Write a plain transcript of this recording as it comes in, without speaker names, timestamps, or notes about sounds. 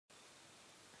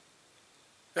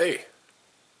Hey,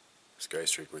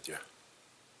 Skystreak with you.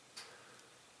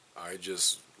 I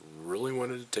just really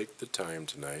wanted to take the time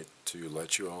tonight to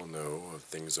let you all know of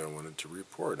things I wanted to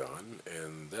report on,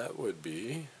 and that would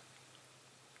be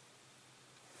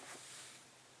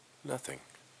nothing.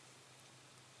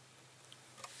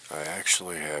 I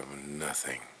actually have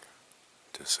nothing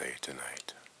to say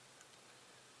tonight.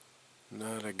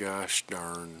 Not a gosh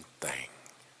darn thing.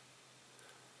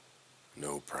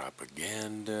 No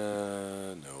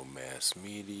propaganda, no mass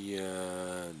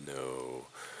media, no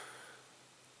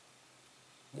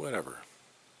whatever.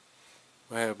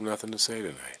 I have nothing to say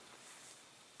tonight.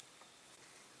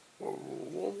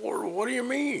 What do you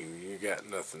mean you got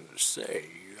nothing to say?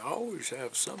 You always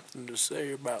have something to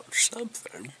say about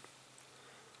something.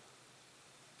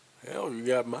 Hell, you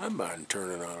got my mind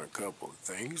turning on a couple of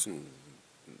things, and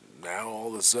now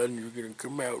all of a sudden you're going to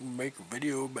come out and make a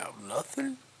video about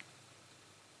nothing?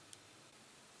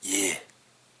 Yeah,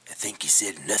 I think you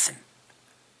said nothing,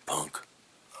 punk.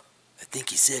 I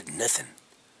think you said nothing.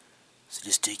 So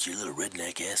just take your little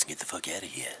redneck ass and get the fuck out of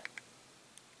here.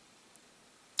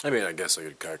 I mean, I guess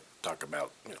I could talk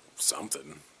about,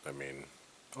 something. I mean,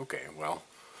 okay, well,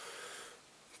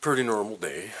 pretty normal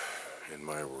day in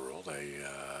my world.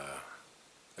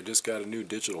 I just got a new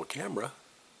digital camera.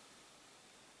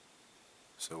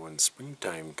 So when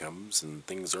springtime comes and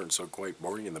things aren't so quite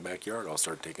boring in the backyard, I'll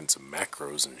start taking some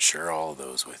macros and share all of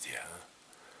those with you.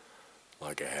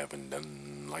 Like I've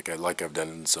done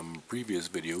in some previous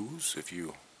videos. If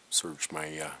you search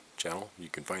my channel, you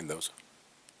can find those.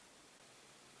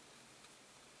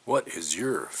 What is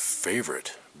your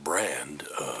favorite brand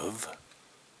of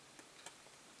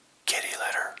kitty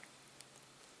litter?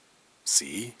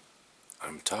 See,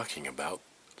 I'm talking about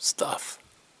stuff.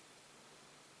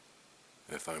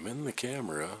 If I'm in the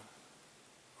camera,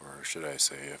 or should I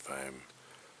say if I'm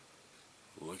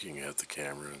looking at the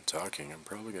camera and talking, I'm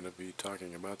probably going to be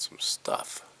talking about some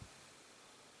stuff.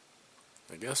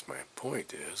 I guess my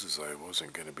point is I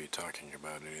wasn't going to be talking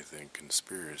about anything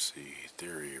conspiracy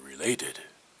theory related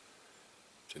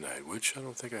tonight, which I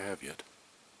don't think I have yet.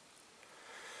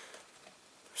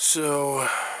 So,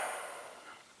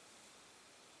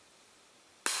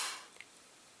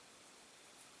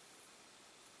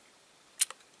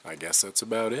 I guess that's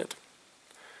about it.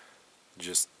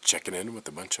 Just checking in with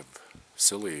a bunch of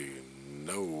silly,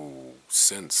 no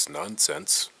sense,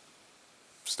 nonsense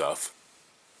stuff.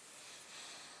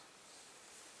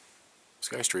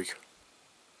 Skystreak,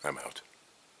 I'm out.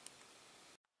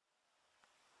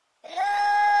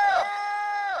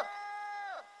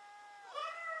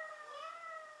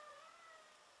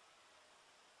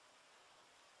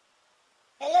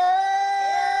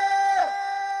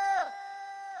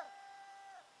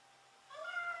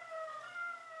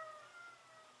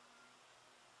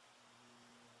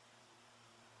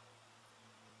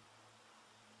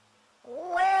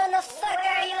 Where in the fuck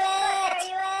are you at?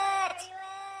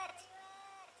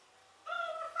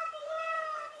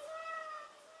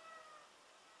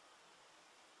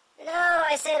 No,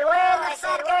 I said, where in the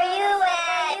fuck are you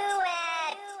at?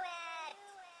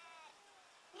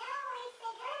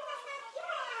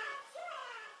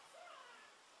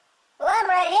 Well, I'm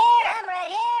right here.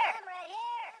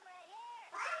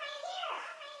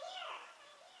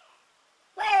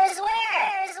 Where's where?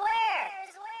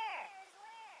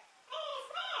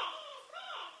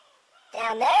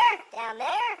 Down there?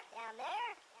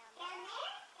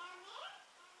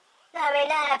 No, I mean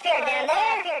not up here, down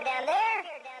there.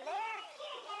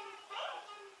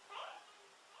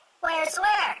 Where's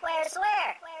where?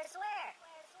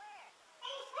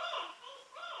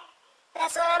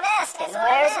 That's what I'm asking.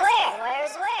 Where's where?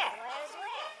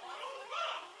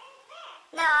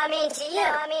 No, I mean to you.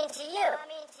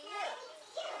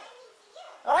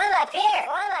 Well, I'm up here.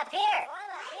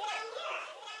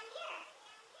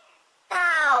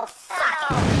 Oh,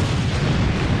 fuck.